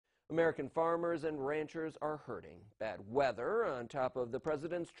American farmers and ranchers are hurting. Bad weather, on top of the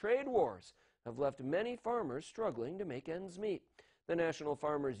president's trade wars, have left many farmers struggling to make ends meet. The National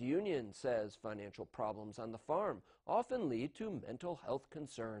Farmers Union says financial problems on the farm often lead to mental health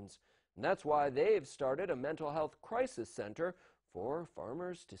concerns. And that's why they've started a mental health crisis center for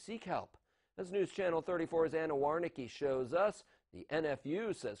farmers to seek help. As News Channel 34's Anna Warnicki shows us, the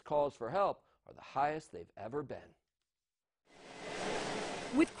NFU says calls for help are the highest they've ever been.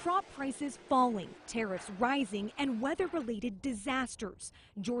 With crop prices falling, tariffs rising, and weather-related disasters,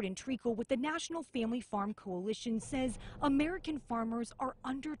 Jordan Treacle with the National Family Farm Coalition says American farmers are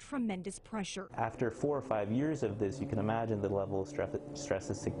under tremendous pressure. After 4 or 5 years of this, you can imagine the level of stress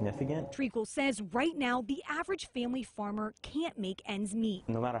is significant. Treacle says right now the average family farmer can't make ends meet.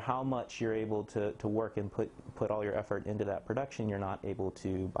 No matter how much you're able to work and put all your effort into that production, you're not able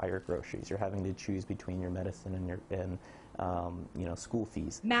to buy your groceries. You're having to choose between your medicine and your school fees.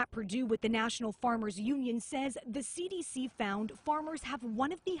 Matt Perdue with the National Farmers Union says the CDC found farmers have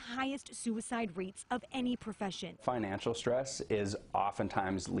one of the highest suicide rates of any profession. Financial stress is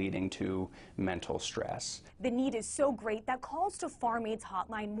oftentimes leading to mental stress. The need is so great that calls to Farm Aid's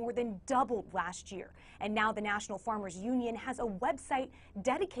hotline more than doubled last year. And now the National Farmers Union has a website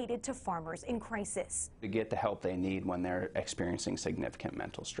dedicated to farmers in crisis. To get the help they need when they're experiencing significant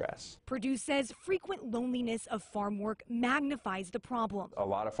mental stress. Perdue says frequent loneliness of farm work magnifies the problem. A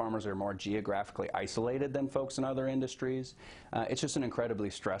lot of farmers are more geographically isolated than folks in other industries. It's just an incredibly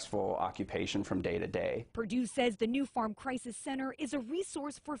stressful occupation from day to day. Perdue says the new Farm Crisis Center is a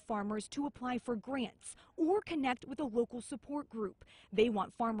resource for farmers to apply for grants or connect with a local support group. They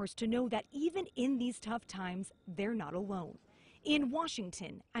want farmers to know that even in these tough times, they're not alone. In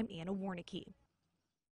Washington, I'm Anna Warnicki.